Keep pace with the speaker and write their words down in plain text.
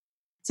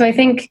So I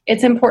think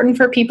it's important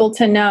for people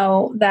to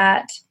know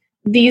that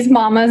these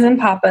mamas and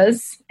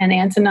papas and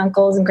aunts and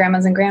uncles and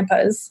grandmas and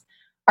grandpas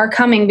are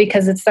coming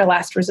because it's their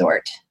last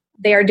resort.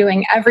 They are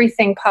doing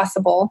everything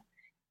possible.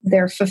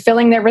 They're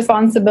fulfilling their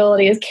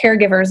responsibility as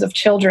caregivers of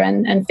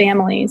children and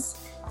families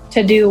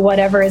to do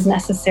whatever is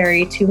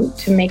necessary to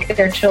make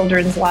their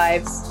children's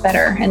lives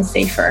better and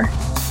safer.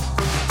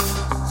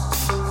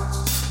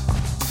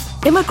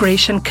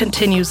 Immigration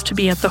continues to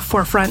be at the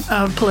forefront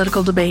of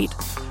political debate,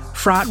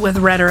 fraught with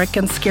rhetoric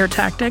and scare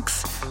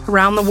tactics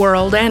around the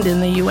world and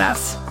in the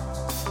U.S.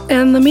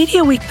 And the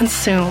media we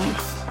consume,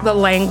 the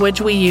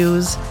language we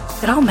use,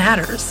 it all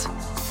matters.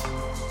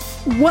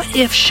 What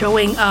if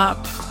showing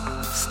up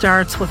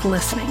starts with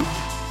listening?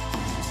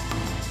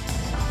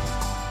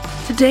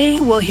 Today,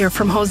 we'll hear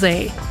from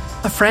Jose,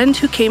 a friend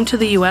who came to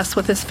the U.S.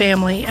 with his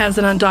family as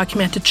an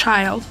undocumented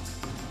child.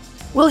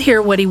 We'll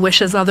hear what he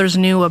wishes others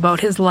knew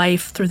about his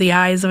life through the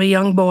eyes of a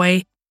young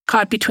boy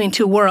caught between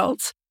two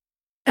worlds,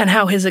 and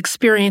how his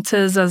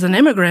experiences as an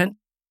immigrant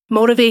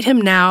motivate him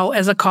now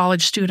as a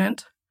college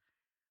student.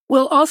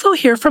 We'll also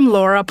hear from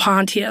Laura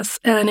Pontius,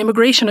 an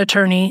immigration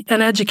attorney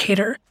and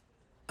educator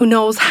who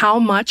knows how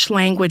much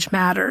language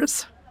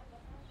matters.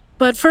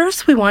 But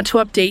first, we want to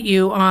update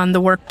you on the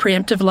work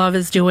Preemptive Love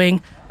is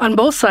doing on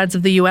both sides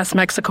of the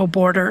U.S.-Mexico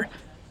border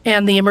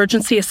and the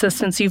emergency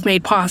assistance you've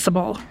made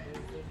possible.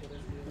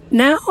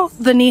 Now,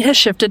 the need has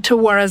shifted to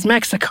Juarez,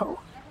 Mexico,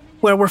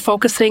 where we're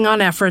focusing on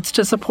efforts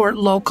to support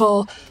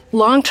local,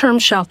 long-term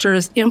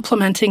shelters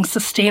implementing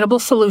sustainable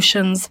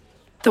solutions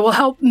that will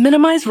help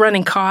minimize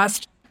running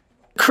costs,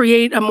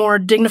 create a more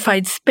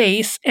dignified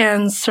space,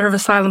 and serve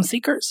asylum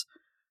seekers.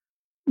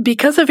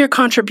 Because of your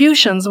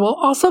contributions, we'll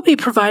also be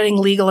providing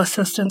legal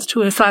assistance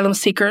to asylum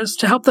seekers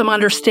to help them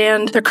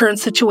understand their current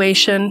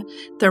situation,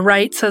 their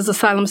rights as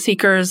asylum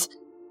seekers,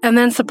 and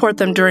then support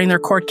them during their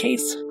court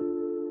case.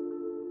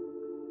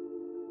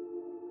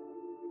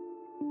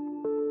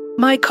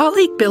 My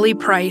colleague Billy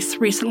Price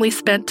recently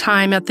spent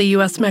time at the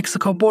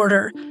U.S.-Mexico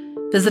border,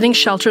 visiting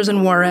shelters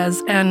in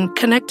Juarez and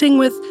connecting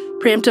with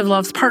Preemptive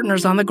Love's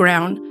partners on the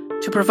ground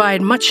to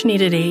provide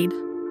much-needed aid.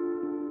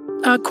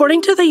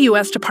 According to the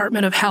U.S.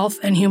 Department of Health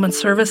and Human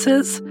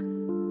Services,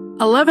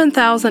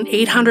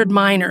 11,800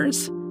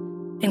 minors,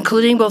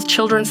 including both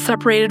children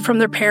separated from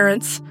their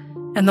parents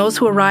and those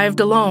who arrived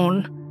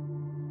alone,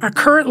 are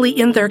currently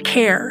in their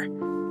care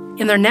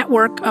in their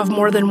network of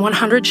more than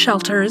 100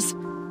 shelters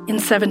in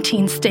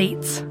 17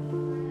 states.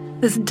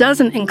 This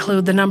doesn't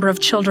include the number of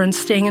children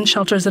staying in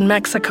shelters in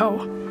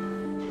Mexico.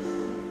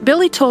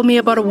 Billy told me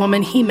about a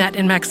woman he met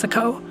in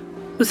Mexico,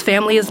 whose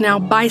family is now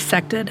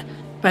bisected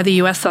by the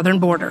U.S. southern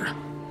border.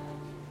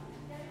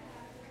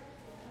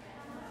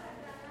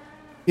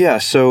 Yeah,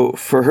 so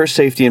for her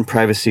safety and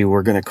privacy,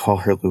 we're going to call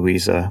her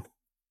Luisa.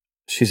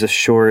 She's a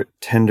short,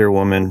 tender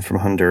woman from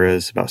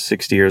Honduras, about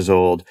 60 years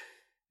old.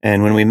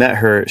 And when we met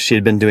her, she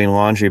had been doing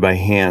laundry by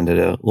hand at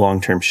a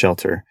long-term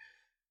shelter.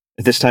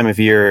 At this time of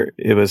year,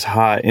 it was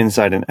hot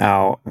inside and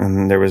out,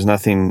 and there was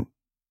nothing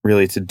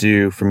really to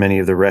do for many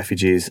of the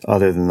refugees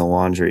other than the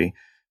laundry,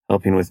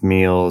 helping with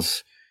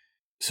meals.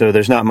 So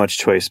there's not much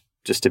choice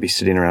just to be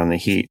sitting around in the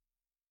heat.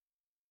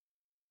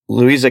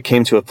 Luisa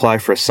came to apply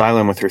for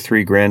asylum with her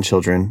 3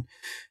 grandchildren.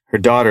 Her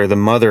daughter, the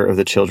mother of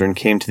the children,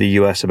 came to the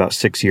U.S. about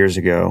 6 years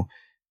ago.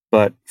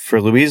 But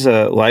for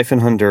Luisa, life in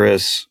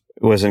Honduras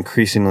was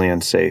increasingly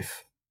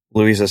unsafe.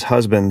 Luisa's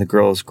husband, the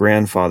girl's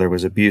grandfather,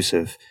 was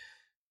abusive.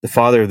 The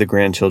father of the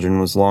grandchildren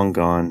was long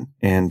gone,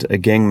 and a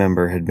gang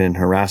member had been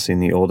harassing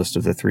the oldest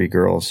of the 3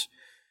 girls.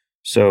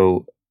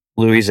 So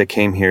Luisa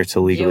came here to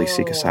legally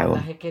seek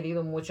asylum.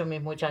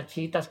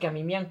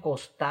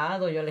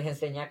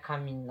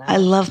 I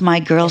love my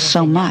girls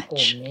so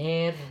much.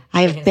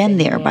 I have been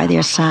there by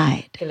their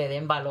side.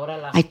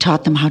 I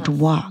taught them how to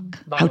walk,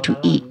 how to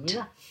eat.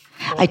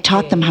 I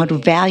taught them how to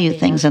value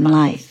things in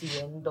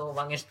life.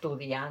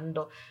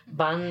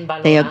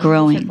 They are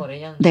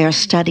growing, they are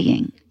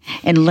studying,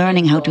 and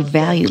learning how to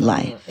value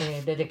life.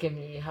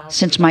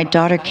 Since my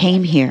daughter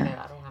came here,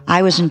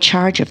 I was in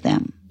charge of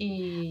them.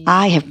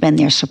 I have been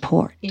their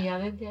support.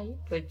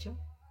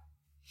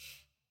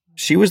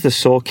 She was the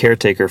sole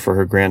caretaker for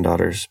her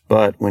granddaughters,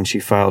 but when she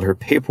filed her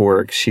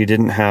paperwork, she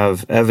didn't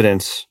have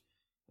evidence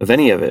of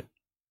any of it,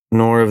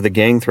 nor of the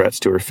gang threats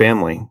to her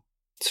family.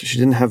 So she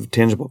didn't have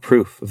tangible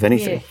proof of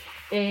anything.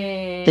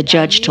 The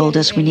judge told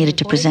us we needed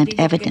to present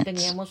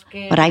evidence,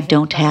 but I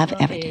don't have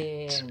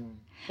evidence.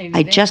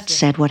 I just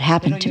said what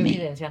happened to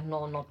me.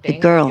 The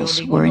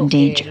girls were in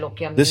danger.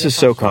 This is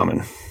so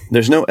common.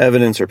 There's no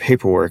evidence or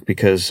paperwork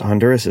because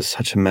Honduras is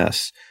such a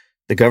mess.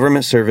 The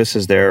government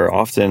services there are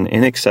often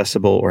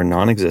inaccessible or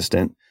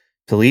non-existent.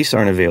 Police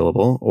aren't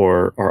available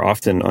or are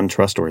often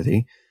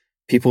untrustworthy.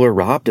 People are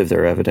robbed of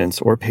their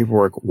evidence or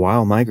paperwork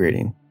while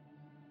migrating.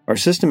 Our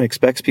system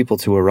expects people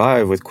to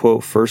arrive with,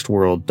 quote, first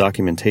world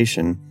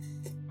documentation,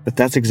 but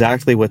that's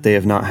exactly what they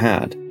have not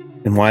had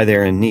and why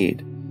they're in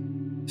need.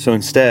 So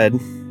instead,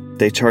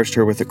 they charged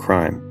her with a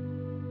crime.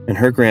 And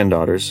her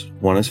granddaughters,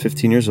 one is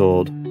 15 years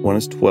old, one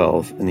is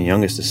 12, and the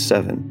youngest is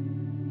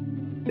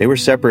 7. They were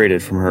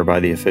separated from her by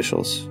the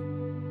officials.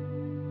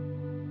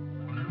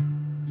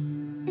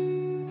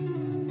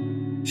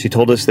 She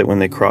told us that when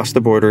they crossed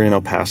the border in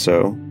El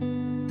Paso,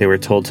 they were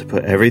told to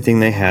put everything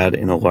they had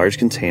in a large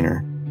container,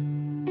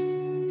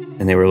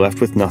 and they were left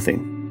with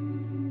nothing.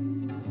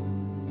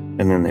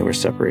 And then they were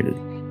separated.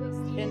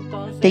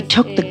 They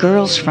took the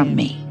girls from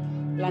me.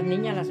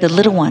 The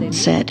little one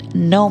said,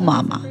 "No,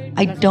 Mama,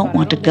 I don't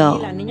want to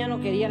go."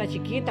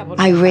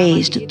 I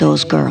raised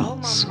those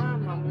girls.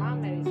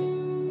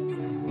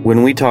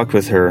 When we talked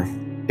with her,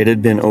 it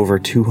had been over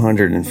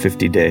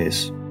 250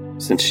 days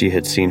since she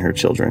had seen her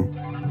children.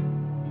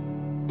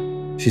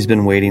 She's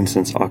been waiting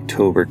since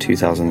October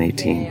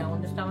 2018.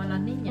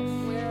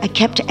 I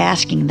kept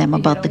asking them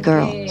about the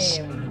girls.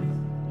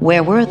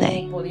 Where were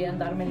they?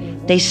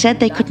 They said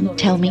they couldn't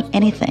tell me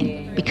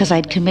anything because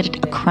I'd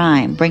committed a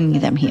crime bringing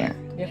them here,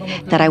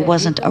 that I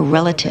wasn't a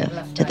relative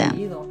to them.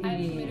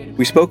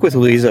 We spoke with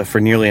Luisa for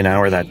nearly an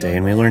hour that day,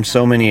 and we learned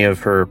so many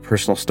of her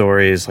personal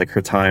stories, like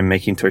her time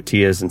making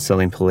tortillas and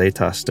selling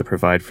paletas to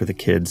provide for the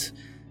kids.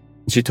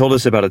 She told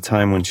us about a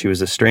time when she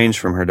was estranged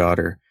from her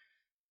daughter.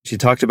 She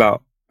talked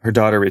about her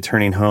daughter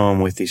returning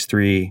home with these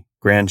 3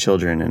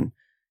 grandchildren, and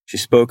she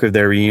spoke of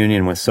their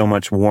reunion with so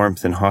much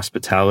warmth and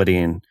hospitality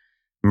and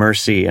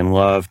mercy and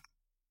love.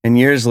 And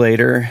years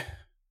later,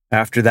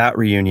 after that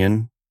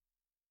reunion,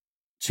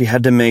 she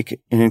had to make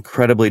an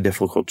incredibly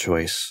difficult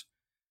choice.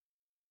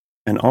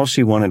 And all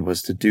she wanted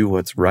was to do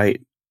what's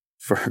right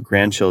for her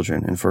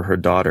grandchildren and for her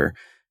daughter.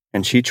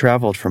 And she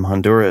traveled from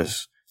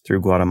Honduras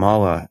through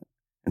Guatemala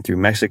and through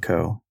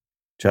Mexico,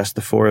 just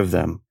the 4 of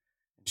them.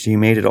 She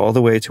made it all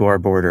the way to our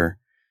border,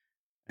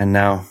 and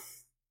now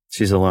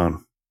she's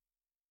alone.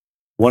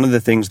 One of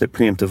the things that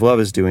Preemptive Love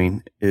is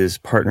doing is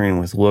partnering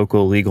with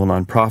local legal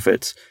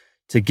nonprofits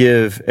to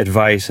give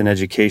advice and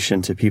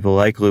education to people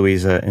like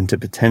Luisa and to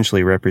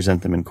potentially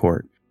represent them in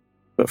court.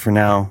 But for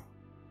now,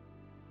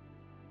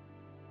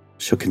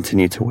 she'll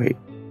continue to wait.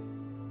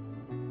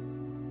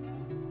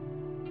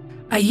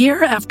 A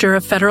year after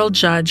a federal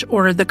judge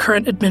ordered the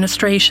current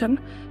administration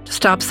to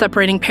stop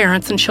separating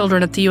parents and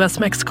children at the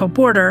U.S.-Mexico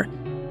border,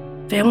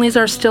 families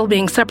are still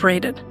being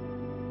separated.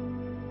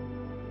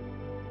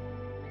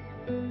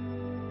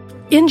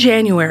 In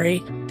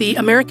January, the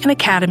American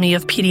Academy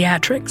of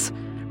Pediatrics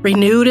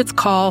renewed its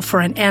call for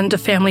an end to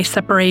family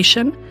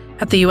separation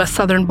at the U.S.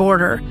 southern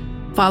border,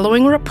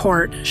 following a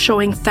report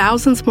showing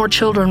thousands more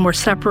children were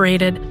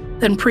separated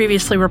than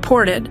previously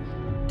reported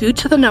due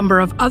to the number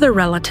of other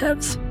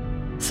relatives,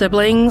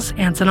 siblings,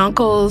 aunts and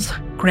uncles,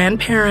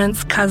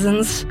 grandparents,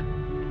 cousins,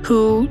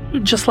 who,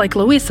 just like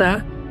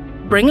Luisa,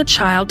 bring a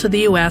child to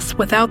the U.S.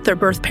 without their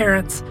birth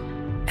parents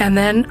and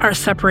then are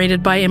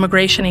separated by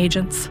immigration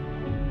agents.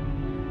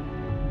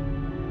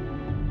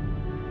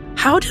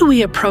 How do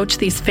we approach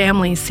these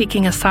families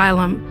seeking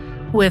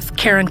asylum with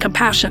care and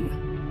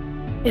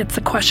compassion? It's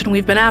a question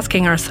we've been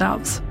asking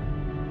ourselves.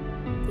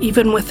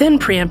 Even within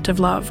Preemptive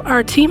Love,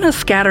 our team is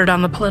scattered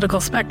on the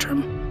political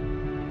spectrum.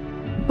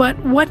 But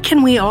what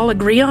can we all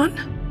agree on?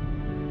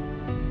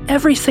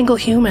 Every single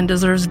human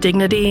deserves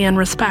dignity and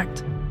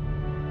respect.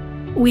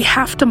 We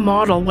have to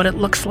model what it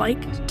looks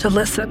like to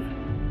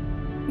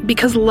listen.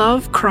 Because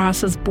love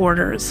crosses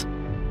borders.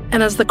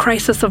 And as the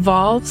crisis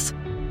evolves,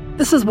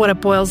 this is what it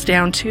boils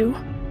down to.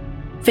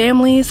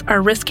 Families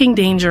are risking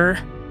danger,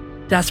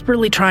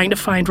 desperately trying to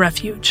find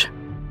refuge.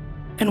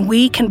 And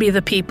we can be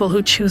the people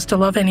who choose to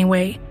love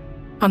anyway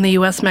on the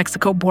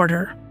U.S.-Mexico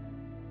border.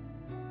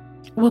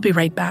 We'll be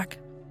right back.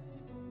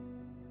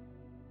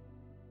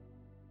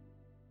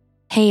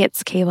 Hey,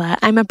 it's Kayla.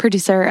 I'm a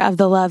producer of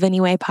the Love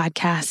Anyway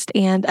podcast.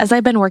 And as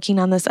I've been working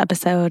on this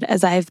episode,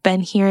 as I've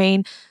been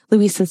hearing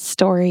Luisa's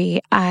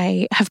story,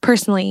 I have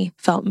personally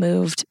felt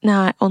moved,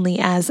 not only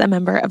as a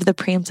member of the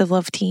Preemptive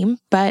Love team,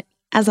 but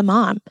as a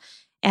mom.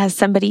 As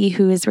somebody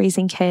who is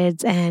raising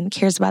kids and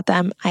cares about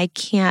them, I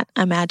can't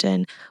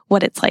imagine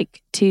what it's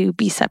like to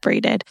be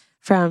separated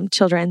from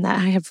children that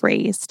I have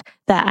raised,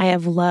 that I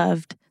have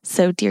loved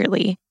so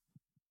dearly.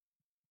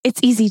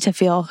 It's easy to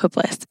feel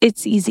hopeless.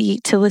 It's easy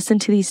to listen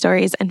to these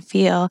stories and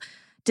feel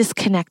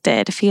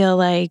disconnected, feel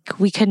like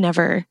we could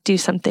never do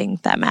something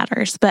that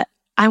matters. But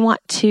I want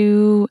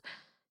to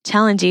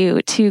challenge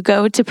you to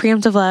go to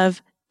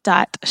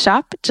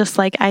preemptivelove.shop, just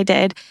like I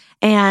did,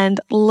 and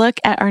look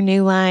at our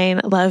new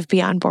line, Love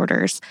Beyond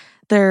Borders.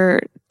 There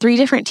are 3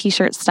 different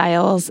t-shirt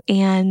styles,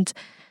 and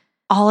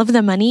all of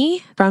the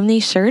money from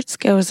these shirts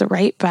goes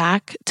right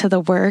back to the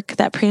work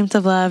that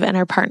Preemptive Love and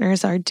our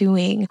partners are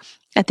doing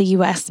at the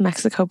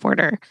U.S.-Mexico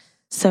border.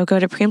 So go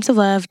to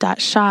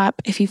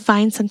preemptivelove.shop. If you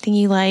find something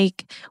you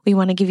like, we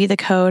want to give you the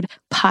code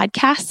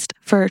PODCAST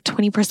for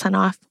 20%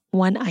 off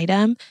one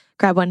item.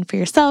 Grab one for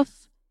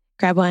yourself,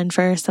 grab one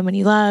for someone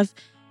you love,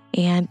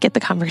 and get the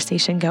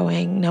conversation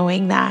going,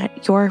 knowing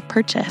that your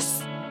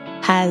purchase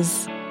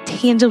has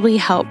tangibly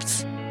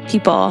helped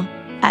people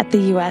at the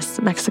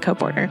U.S.-Mexico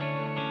border.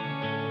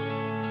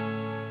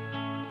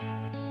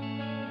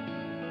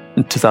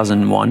 In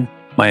 2001,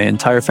 my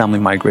entire family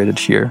migrated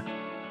here.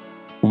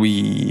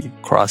 We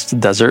crossed the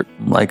desert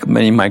like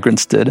many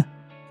migrants did.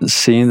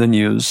 Seeing the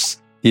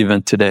news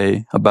even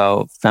today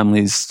about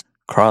families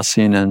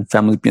crossing and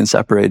families being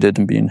separated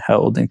and being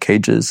held in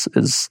cages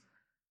is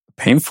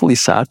painfully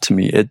sad to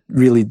me. It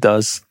really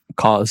does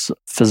cause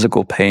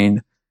physical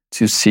pain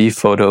to see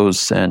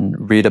photos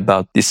and read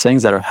about these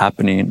things that are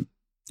happening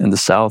in the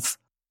South.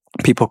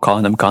 People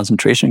calling them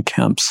concentration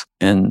camps.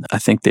 And I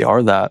think they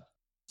are that.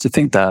 To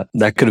think that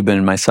that could have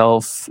been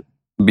myself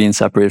being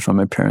separated from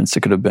my parents.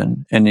 It could have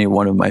been any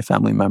one of my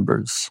family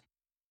members.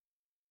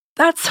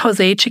 That's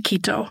Jose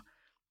Chiquito.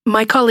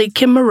 My colleague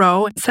Kim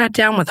Moreau sat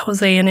down with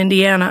Jose in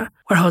Indiana,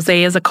 where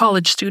Jose is a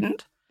college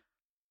student.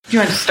 Do you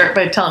want to start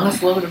by telling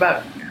us a little bit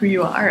about who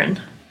you are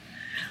and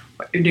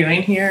what you're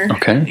doing here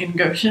in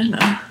Goshen?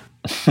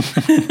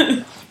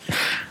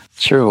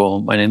 Sure.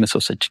 Well, my name is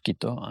Jose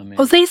Chiquito.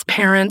 Jose's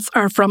parents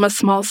are from a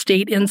small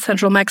state in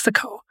central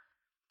Mexico.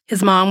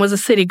 His mom was a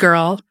city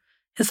girl,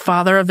 his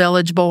father a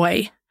village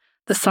boy,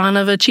 the son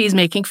of a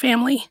cheese-making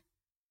family.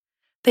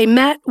 They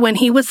met when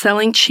he was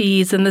selling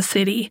cheese in the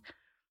city.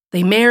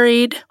 They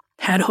married,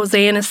 had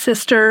Jose and his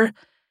sister,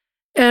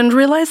 and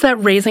realized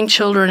that raising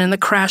children in the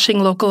crashing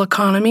local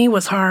economy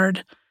was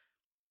hard.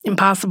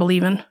 Impossible,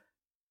 even.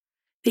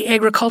 The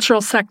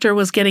agricultural sector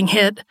was getting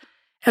hit,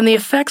 and the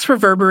effects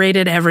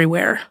reverberated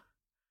everywhere.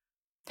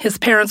 His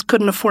parents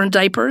couldn't afford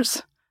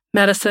diapers,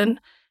 medicine,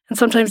 and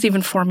sometimes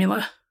even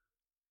formula.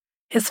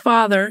 His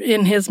father,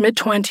 in his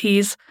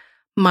mid-20s,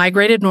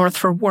 migrated north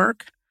for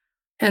work,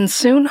 and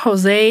soon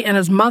Jose and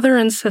his mother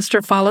and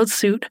sister followed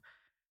suit,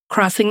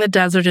 crossing the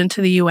desert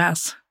into the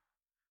U.S.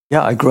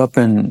 Yeah, I grew up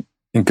in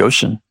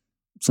Goshen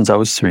since I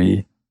was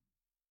 3.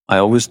 I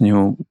always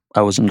knew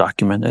I was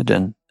undocumented,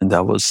 and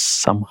that was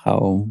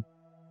somehow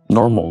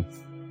normal.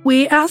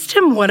 We asked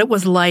him what it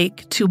was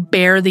like to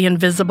bear the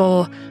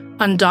invisible,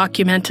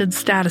 undocumented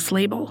status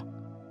label.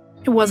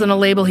 It wasn't a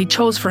label he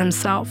chose for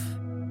himself,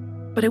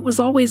 but it was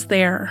always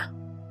there.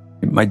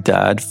 My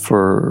dad,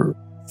 for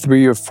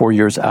 3 or 4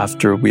 years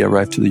after we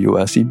arrived to the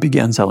U.S., he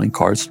began selling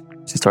cars.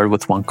 He started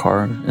with one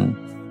car and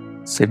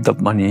saved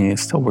up money,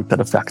 still worked at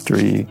a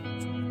factory.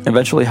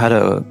 Eventually had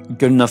a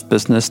good enough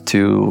business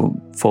to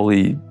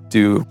fully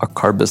do a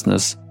car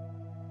business.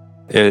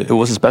 It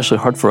was especially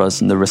hard for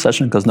us in the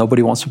recession because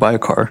nobody wants to buy a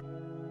car.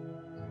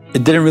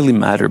 It didn't really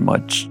matter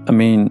much. I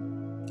mean,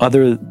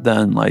 other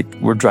than like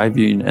we're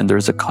driving and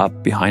there's a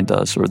cop behind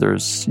us or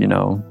there's,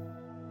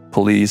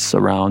 police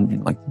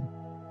around, like,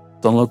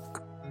 don't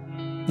look,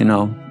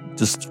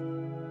 just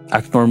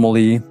act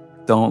normally,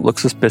 don't look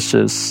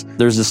suspicious.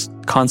 There's this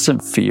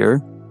constant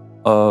fear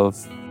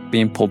of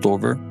being pulled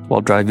over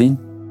while driving.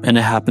 And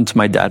it happened to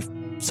my dad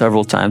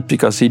several times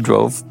because he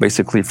drove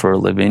basically for a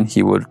living.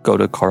 He would go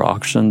to car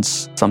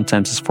auctions,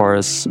 sometimes as far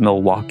as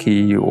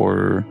Milwaukee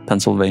or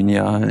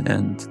Pennsylvania,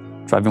 and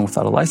driving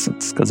without a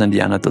license because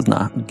Indiana does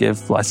not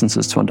give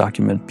licenses to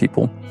undocumented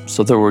people.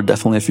 So there were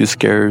definitely a few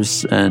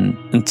scares and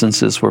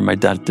instances where my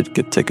dad did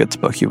get tickets,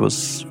 but he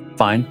was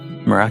fine,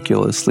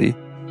 miraculously.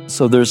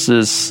 So there's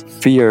this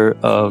fear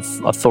of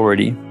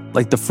authority.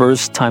 Like the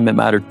first time it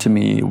mattered to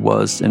me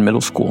was in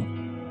middle school.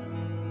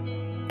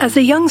 As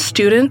a young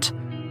student,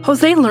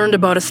 Jose learned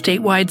about a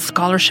statewide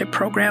scholarship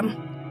program.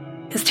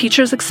 His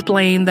teachers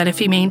explained that if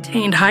he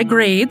maintained high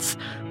grades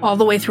all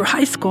the way through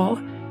high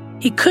school,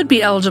 he could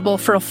be eligible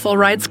for a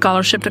full-ride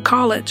scholarship to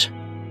college.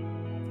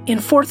 In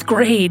 4th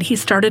grade, he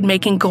started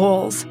making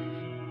goals.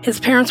 His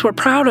parents were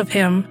proud of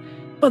him,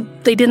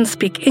 but they didn't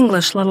speak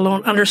English, let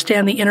alone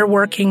understand the inner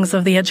workings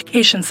of the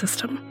education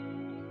system.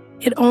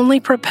 It only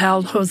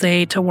propelled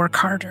Jose to work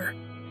harder.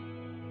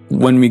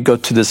 When we go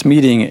to this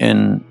meeting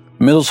in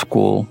middle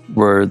school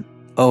where,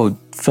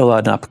 fill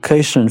out an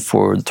application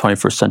for the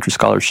 21st Century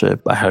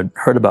Scholarship, I had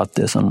heard about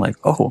this. I'm like,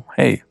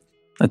 hey.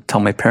 I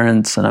tell my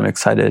parents and I'm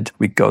excited.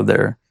 We go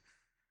there.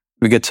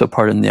 We get to a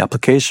part in the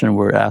application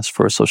where it asks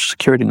for a social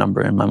security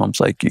number. And my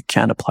mom's like, you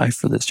can't apply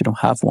for this. You don't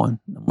have one.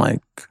 I'm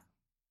like,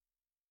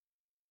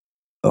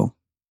 oh.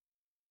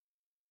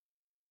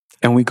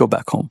 And we go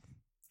back home.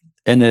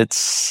 And it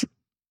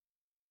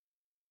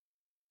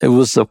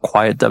was a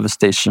quiet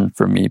devastation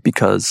for me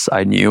because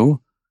I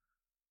knew,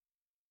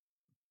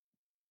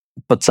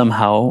 but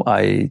somehow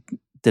I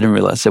didn't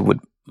realize it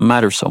would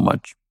matter so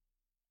much.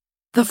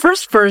 The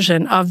first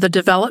version of the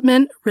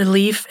Development,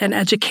 Relief, and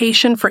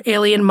Education for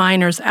Alien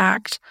Minors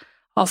Act,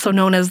 also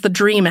known as the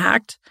DREAM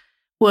Act,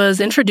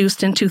 was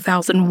introduced in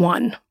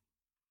 2001.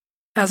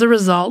 As a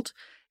result,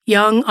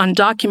 young,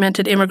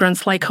 undocumented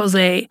immigrants like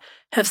Jose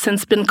have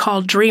since been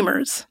called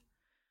Dreamers.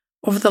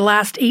 Over the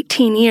last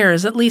 18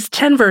 years, at least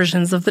 10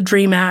 versions of the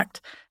DREAM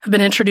Act have been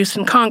introduced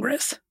in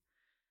Congress.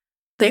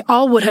 They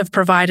all would have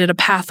provided a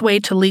pathway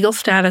to legal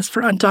status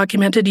for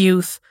undocumented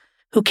youth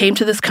who came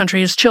to this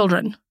country as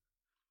children.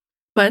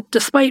 But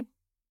despite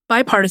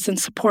bipartisan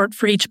support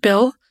for each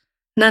bill,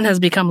 none has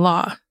become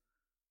law.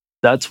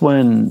 That's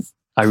when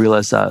I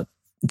realized that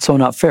it's so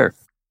not fair.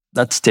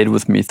 That stayed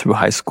with me through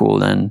high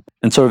school, and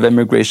sort of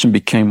immigration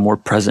became more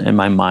present in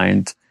my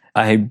mind.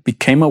 I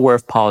became aware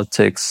of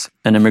politics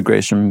and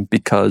immigration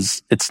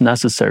because it's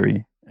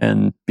necessary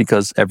and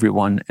because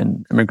everyone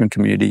in the immigrant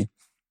community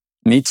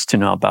needs to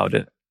know about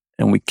it.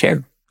 And we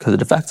care because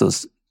it affects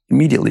us.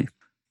 immediately.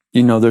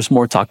 You know, there's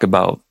more talk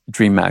about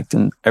DREAM Act,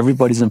 and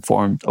everybody's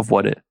informed of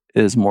what it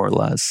is, more or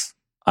less.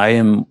 I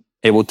am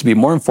able to be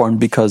more informed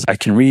because I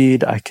can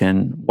read, I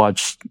can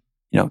watch,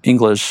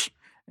 English,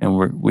 and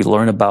we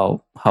learn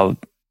about how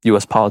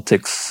U.S.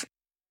 politics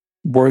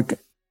work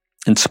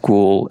in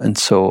school. And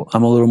so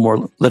I'm a little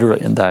more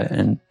literate in that.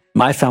 And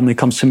my family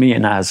comes to me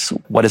and asks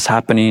what is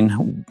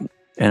happening.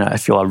 And I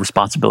feel a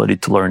responsibility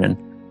to learn and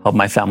help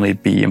my family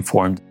be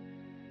informed.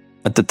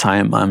 At the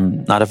time,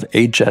 I'm not of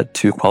age yet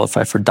to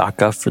qualify for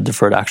DACA, for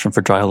Deferred Action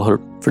for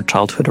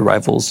Childhood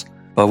Arrivals.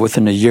 But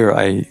within a year,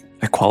 I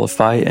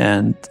qualify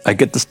and I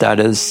get the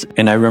status.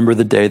 And I remember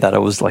the day that I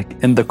was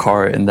in the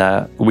car and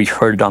that we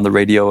heard it on the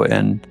radio,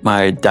 and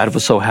my dad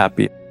was so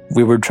happy.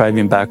 We were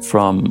driving back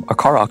from a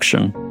car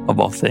auction, of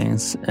all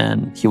things,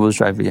 and he was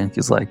driving, and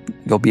he's like,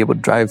 you'll be able to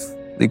drive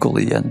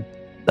legally, and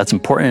that's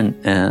important,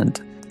 and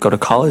go to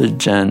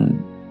college.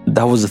 And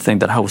that was the thing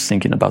that I was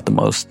thinking about the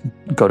most.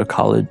 Go to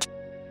college,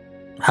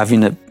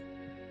 having it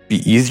be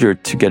easier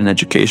to get an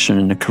education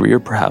and a career,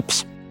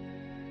 perhaps.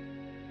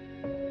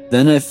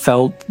 Then I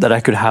felt that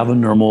I could have a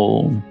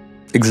normal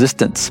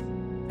existence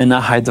and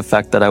not hide the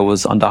fact that I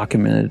was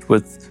undocumented.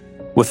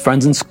 With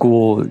friends in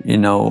school,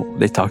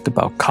 they talked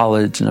about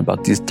college and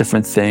about these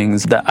different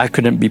things that I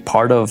couldn't be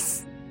part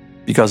of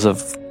because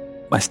of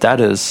my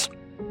status.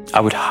 I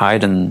would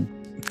hide and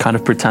kind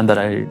of pretend that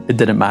it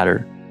didn't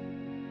matter,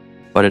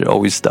 but it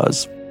always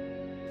does.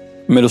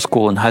 Middle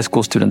school and high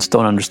school students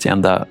don't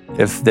understand that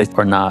if they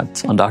are not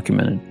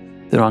undocumented.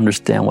 They don't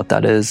understand what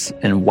that is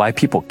and why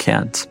people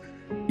can't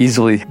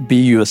easily be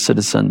U.S.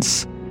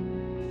 citizens.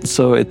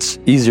 So it's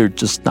easier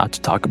just not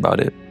to talk about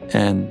it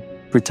and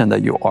pretend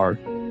that you are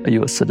a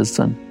U.S.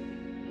 citizen.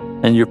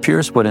 And your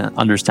peers wouldn't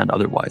understand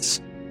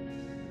otherwise.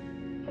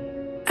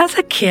 As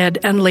a kid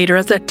and later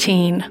as a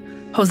teen,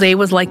 Jose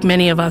was like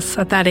many of us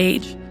at that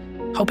age,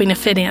 hoping to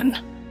fit in.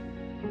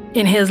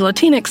 In his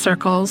Latinx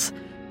circles,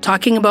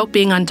 talking about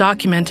being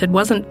undocumented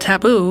wasn't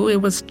taboo,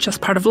 it was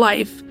just part of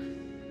life.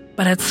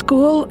 But at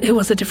school, it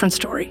was a different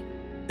story.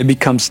 It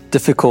becomes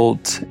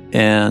difficult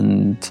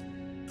and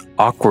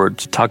awkward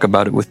to talk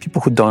about it with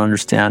people who don't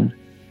understand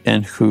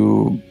and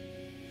who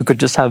could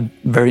just have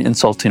very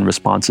insulting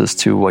responses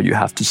to what you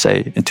have to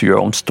say and to your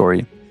own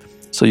story.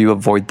 So you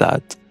avoid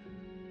that.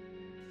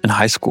 In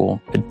high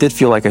school, it did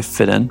feel like I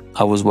fit in.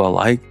 I was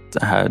well-liked.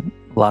 I had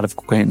a lot of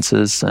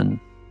acquaintances. But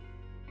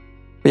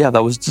yeah,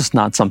 that was just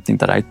not something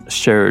that I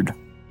shared.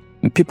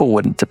 And people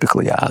wouldn't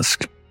typically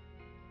ask.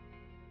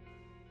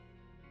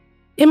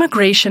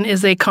 Immigration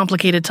is a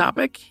complicated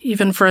topic,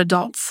 even for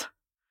adults.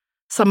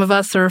 Some of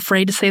us are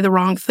afraid to say the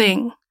wrong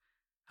thing.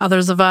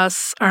 Others of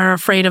us are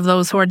afraid of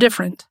those who are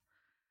different.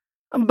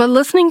 But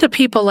listening to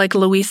people like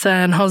Luisa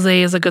and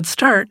Jose is a good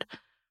start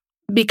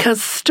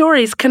because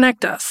stories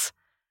connect us,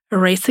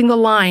 erasing the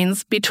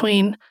lines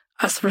between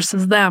us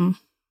versus them.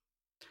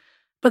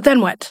 But then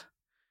what?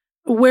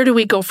 Where do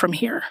we go from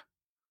here?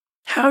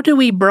 How do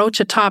we broach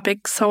a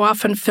topic so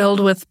often filled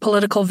with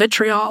political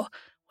vitriol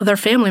with our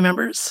family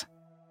members,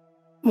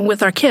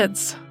 with our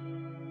kids?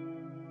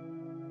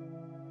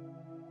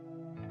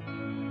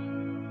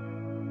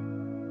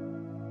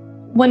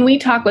 When we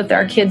talk with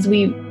our kids,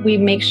 we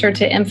make sure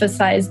to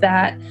emphasize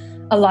that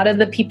a lot of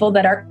the people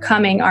that are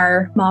coming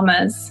are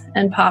mamas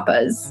and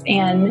papas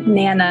and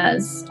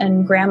nanas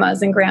and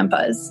grandmas and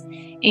grandpas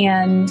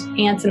and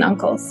aunts and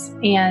uncles.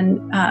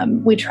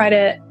 And we try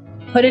to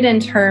put it in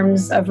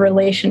terms of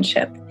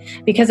relationship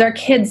because our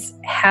kids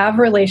have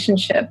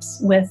relationships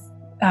with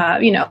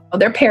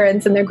their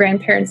parents and their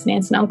grandparents and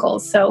aunts and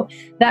uncles. So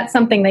that's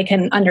something they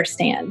can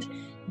understand.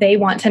 They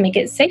want to make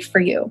it safe for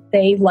you.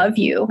 They love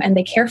you and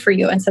they care for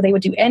you. And so they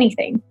would do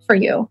anything for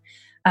you.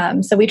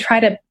 So we try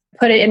to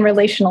put it in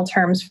relational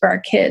terms for our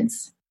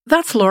kids.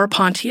 That's Laura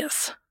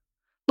Pontius.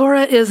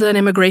 Laura is an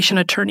immigration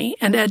attorney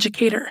and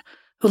educator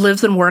who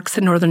lives and works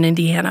in northern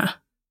Indiana.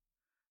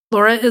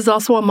 Laura is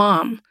also a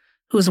mom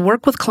whose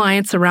work with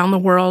clients around the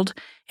world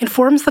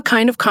informs the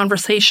kind of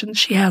conversations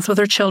she has with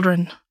her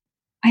children.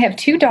 I have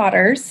 2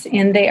 daughters,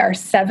 and they are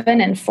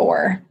 7 and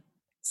 4.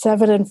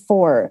 7 and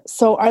 4.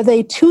 So are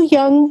they too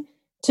young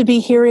to be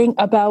hearing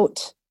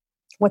about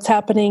what's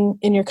happening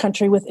in your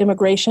country with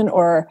immigration,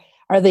 or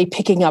are they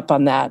picking up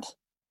on that?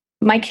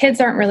 My kids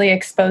aren't really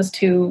exposed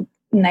to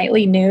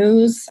nightly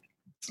news.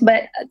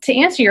 But to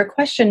answer your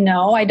question,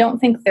 no, I don't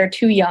think they're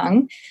too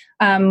young.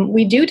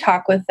 We do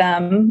talk with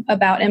them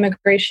about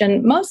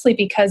immigration, mostly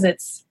because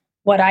it's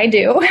what I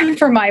do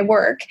for my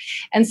work.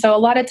 And so a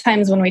lot of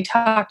times when we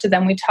talk to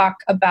them, we talk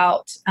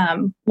about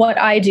what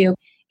I do.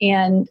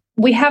 And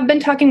we have been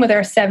talking with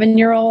our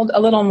 7-year-old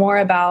a little more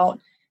about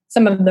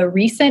some of the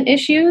recent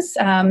issues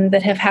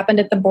that have happened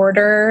at the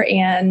border,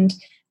 and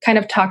kind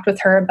of talked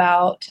with her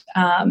about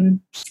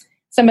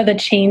some of the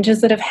changes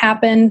that have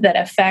happened that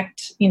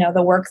affect,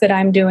 the work that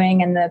I'm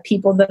doing and the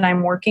people that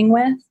I'm working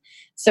with.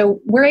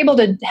 So we're able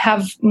to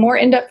have more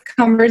in-depth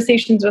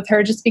conversations with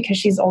her just because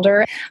she's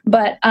older.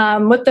 But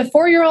with the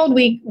 4-year-old,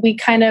 we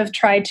kind of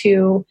try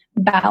to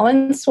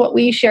balance what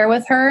we share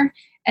with her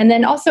And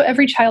then also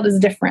every child is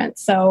different.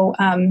 So,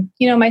 my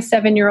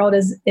 7-year-old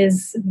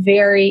is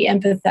very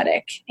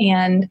empathetic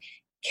and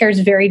cares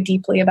very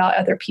deeply about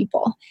other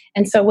people.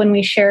 And so when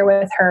we share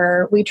with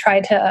her, we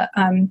try to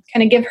kind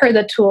of give her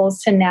the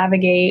tools to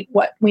navigate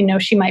what we know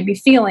she might be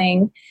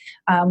feeling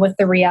with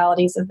the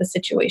realities of the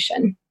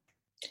situation.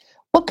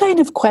 What kind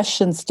of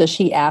questions does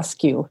she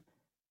ask you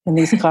in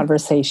these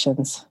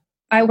conversations?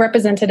 I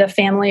represented a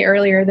family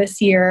earlier this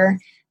year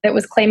that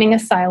was claiming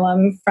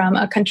asylum from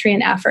a country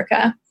in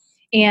Africa.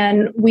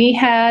 And we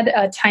had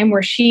a time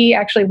where she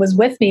actually was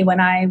with me when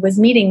I was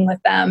meeting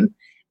with them.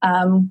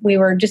 We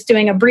were just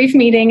doing a brief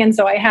meeting, and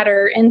so I had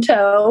her in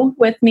tow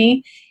with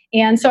me.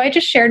 And so I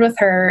just shared with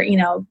her,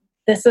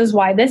 this is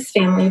why this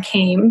family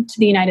came to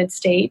the United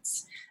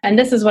States, and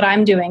this is what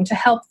I'm doing to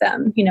help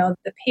them.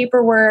 The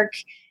paperwork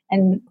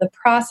and the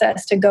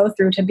process to go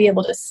through to be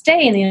able to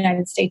stay in the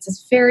United States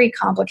is very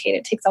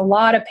complicated. It takes a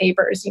lot of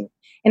papers.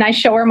 And I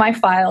show her my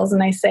files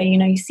and I say,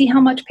 you see how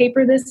much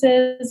paper this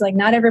is? Like,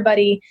 not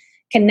everybody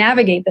can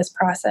navigate this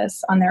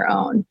process on their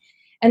own.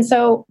 And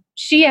so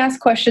she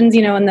asked questions,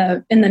 in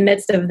the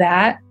midst of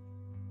that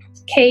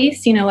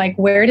case, like,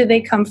 where did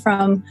they come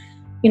from?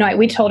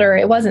 We told her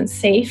it wasn't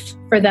safe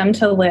for them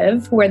to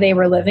live where they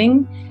were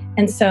living.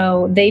 And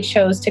so they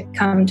chose to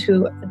come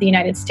to the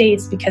United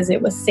States because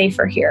it was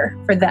safer here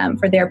for them,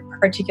 for their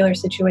particular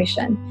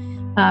situation.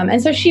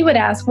 And so she would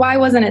ask, why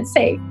wasn't it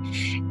safe?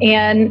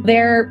 And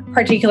their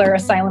particular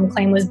asylum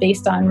claim was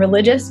based on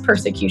religious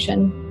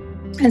persecution.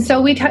 And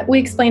so we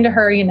explained to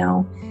her,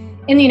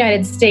 in the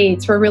United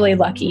States, we're really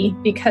lucky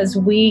because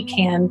we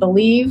can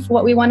believe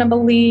what we want to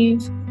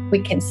believe. We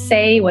can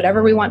say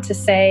whatever we want to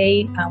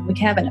say. We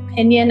can have an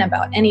opinion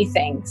about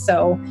anything.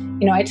 So,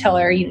 I tell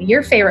her,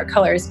 your favorite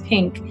color is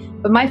pink,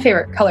 but my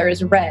favorite color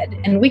is red.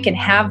 And we can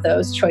have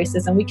those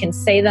choices and we can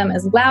say them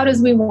as loud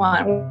as we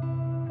want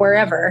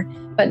wherever,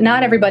 but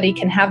not everybody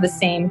can have the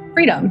same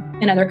freedom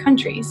in other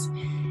countries.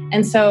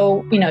 And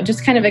so,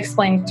 just kind of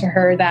explain to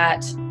her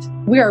that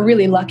we are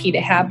really lucky to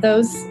have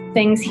those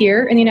things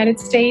here in the United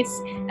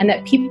States and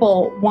that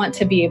people want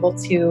to be able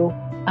to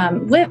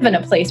live in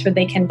a place where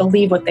they can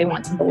believe what they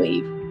want to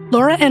believe.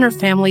 Laura and her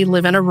family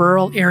live in a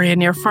rural area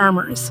near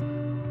farmers.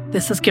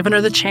 This has given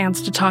her the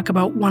chance to talk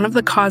about one of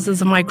the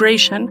causes of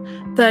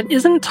migration that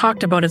isn't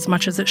talked about as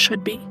much as it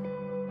should be.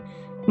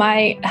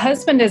 My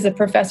husband is a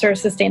professor of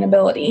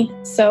sustainability.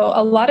 So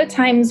a lot of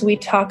times we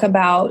talk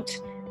about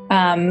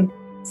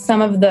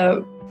some of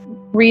the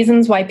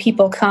reasons why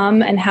people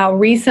come and how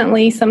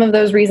recently some of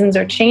those reasons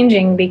are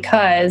changing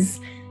because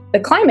the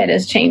climate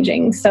is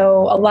changing.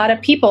 So a lot of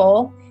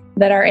people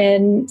that are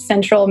in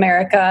Central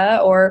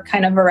America or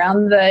kind of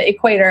around the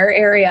equator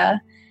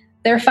area,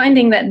 they're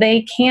finding that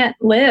they can't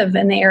live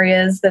in the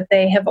areas that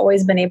they have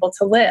always been able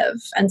to live.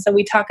 And so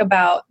we talk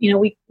about,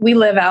 we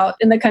live out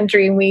in the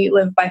country and we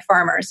live by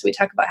farmers. So we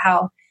talk about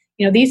how,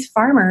 these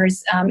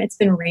farmers, it's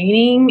been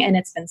raining and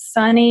it's been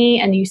sunny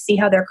and you see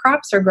how their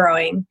crops are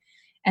growing.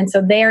 And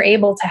so they are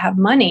able to have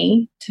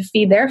money to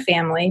feed their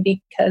family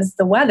because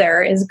the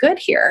weather is good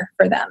here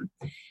for them.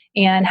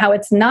 And how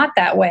it's not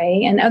that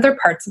way in other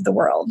parts of the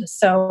world.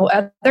 So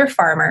other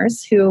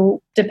farmers who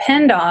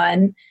depend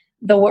on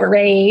the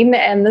rain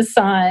and the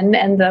sun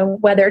and the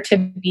weather to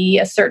be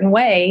a certain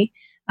way,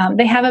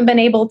 they haven't been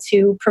able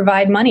to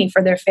provide money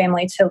for their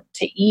family to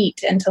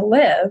eat and to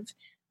live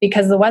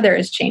because the weather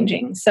is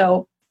changing.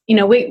 So,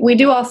 we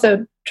do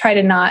also try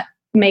to not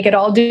make it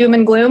all doom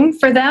and gloom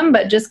for them,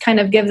 but just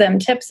kind of give them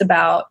tips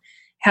about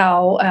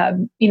how,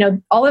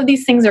 all of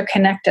these things are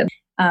connected.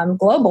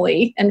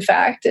 Globally, in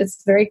fact,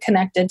 it's very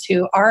connected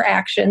to our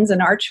actions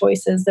and our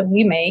choices that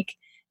we make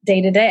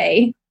day to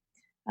day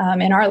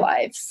in our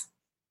lives.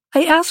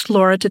 I asked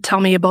Laura to tell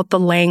me about the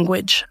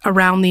language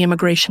around the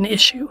immigration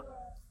issue.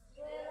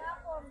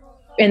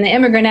 In the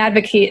immigrant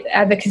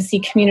advocacy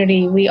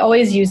community, we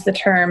always use the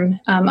term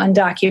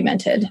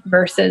undocumented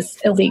versus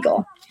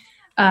illegal.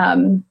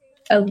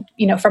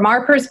 From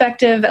our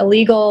perspective,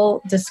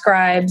 illegal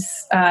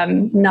describes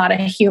not a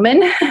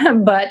human,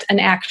 but an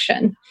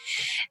action.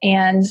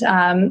 And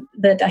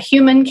that a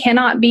human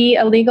cannot be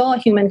illegal. A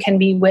human can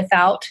be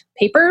without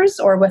papers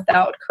or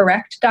without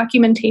correct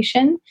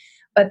documentation,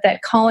 but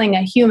that calling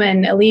a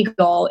human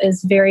illegal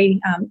is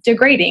very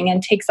degrading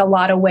and takes a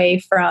lot away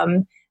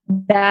from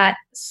that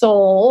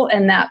soul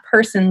and that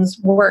person's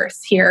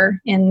worth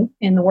here in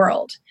the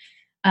world.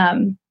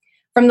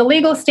 From the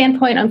legal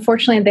standpoint,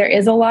 unfortunately, there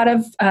is a lot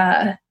of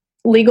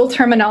legal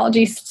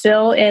terminology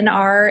still in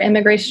our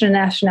Immigration and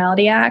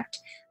Nationality Act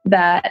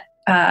that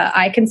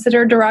I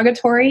consider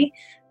derogatory.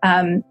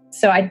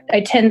 So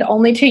I tend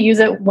only to use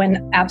it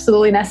when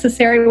absolutely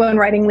necessary when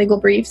writing legal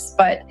briefs.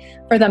 But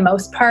for the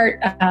most part,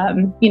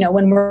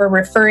 when we're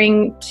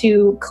referring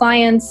to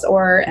clients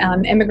or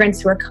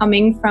immigrants who are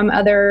coming from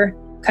other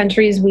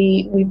countries,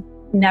 we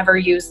never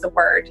use the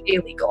word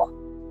illegal.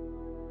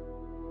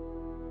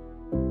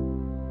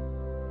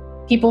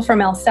 People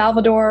from El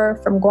Salvador,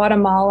 from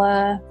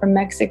Guatemala, from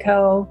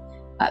Mexico,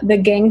 the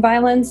gang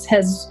violence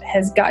has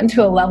gotten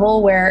to a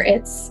level where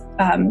it's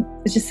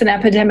it's just an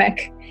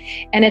epidemic.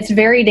 And it's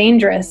very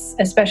dangerous,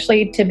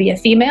 especially to be a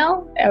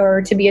female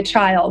or to be a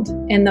child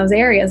in those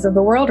areas of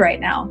the world right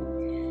now.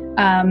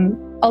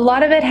 A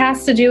lot of it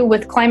has to do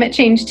with climate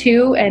change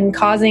too, and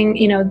causing,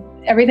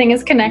 everything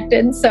is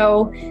connected.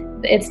 So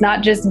it's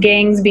not just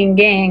gangs being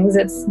gangs.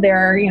 There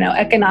are,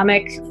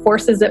 economic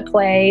forces at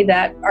play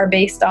that are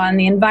based on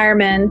the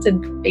environment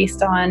and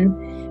based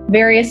on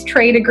various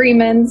trade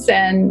agreements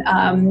and,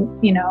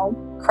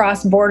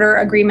 cross-border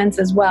agreements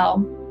as well.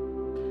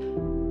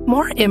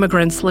 More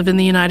immigrants live in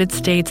the United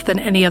States than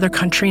any other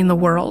country in the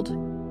world.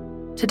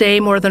 Today,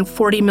 more than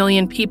 40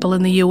 million people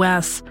in the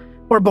U.S.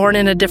 were born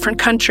in a different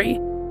country,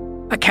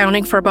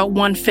 accounting for about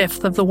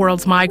 1/5 of the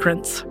world's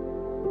migrants.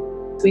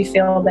 We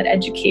feel that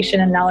education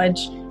and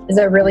knowledge is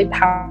a really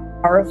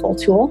powerful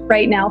tool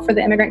right now for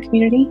the immigrant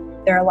community.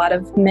 There are a lot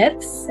of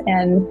myths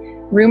and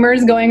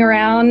rumors going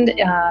around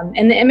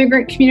in the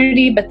immigrant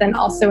community, but then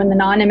also in the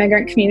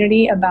non-immigrant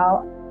community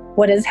about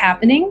what is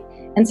happening.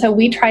 And so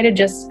we try to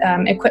just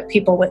equip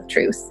people with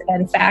truth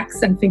and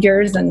facts and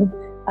figures. And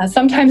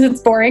sometimes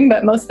it's boring,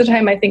 but most of the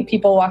time I think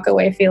people walk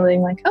away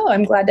feeling like, oh,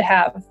 I'm glad to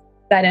have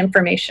that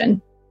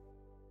information.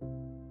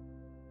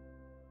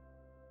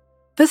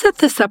 Visit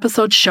this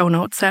episode's show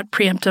notes at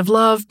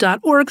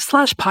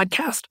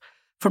preemptivelove.org/podcast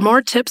for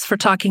more tips for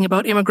talking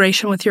about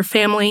immigration with your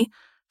family,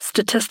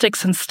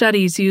 statistics and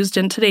studies used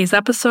in today's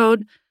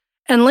episode,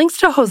 and links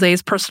to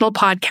Jose's personal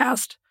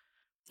podcast.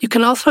 You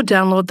can also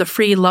download the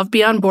free Love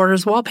Beyond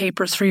Borders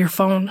wallpapers for your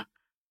phone.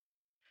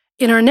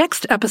 In our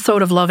next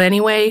episode of Love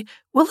Anyway,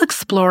 we'll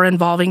explore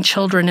involving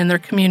children in their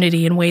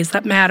community in ways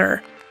that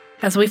matter,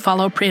 as we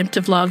follow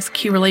Preemptive Love's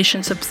Key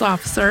Relationships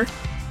Officer,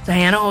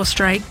 Diana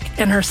Oestreich,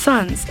 and her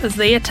sons as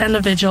they attend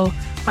a vigil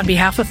on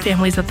behalf of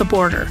families at the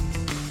border.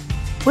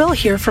 We'll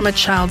hear from a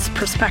child's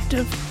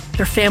perspective,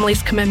 their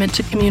family's commitment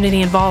to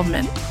community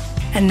involvement,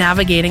 and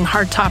navigating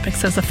hard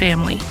topics as a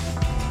family.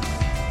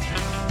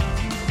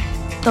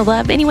 The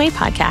Love Anyway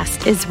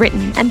podcast is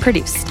written and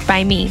produced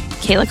by me,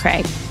 Kayla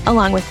Craig,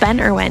 along with Ben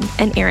Irwin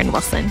and Aaron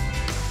Wilson.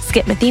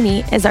 Skip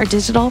Matheny is our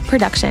digital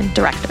production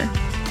director.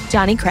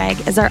 Johnny Craig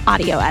is our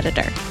audio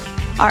editor.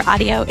 Our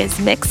audio is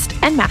mixed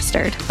and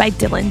mastered by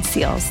Dylan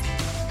Seals.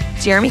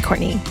 Jeremy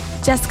Courtney,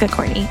 Jessica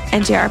Courtney,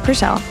 and J.R.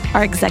 Purcell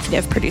are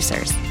executive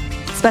producers.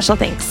 Special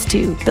thanks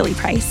to Billy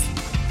Price,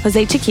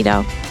 Jose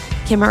Chiquito,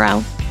 Kim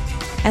Moreau,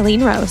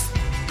 Eileen Rose,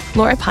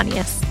 Laura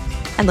Pontius,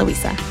 and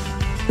Louisa,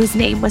 whose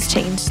name was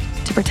changed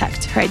to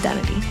protect her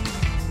identity.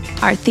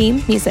 Our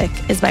theme music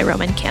is by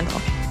Roman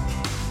Candle.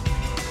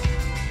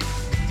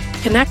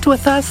 Connect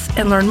with us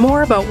and learn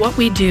more about what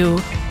we do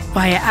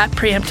via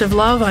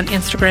 @PreemptiveLove on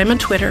Instagram and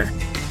Twitter.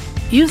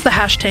 Use the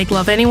hashtag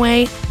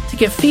LoveAnyway to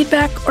give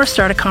feedback or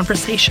start a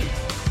conversation.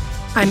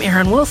 I'm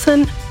Aaron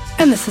Wilson,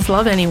 and this is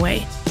Love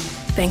Anyway.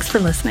 Thanks for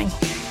listening.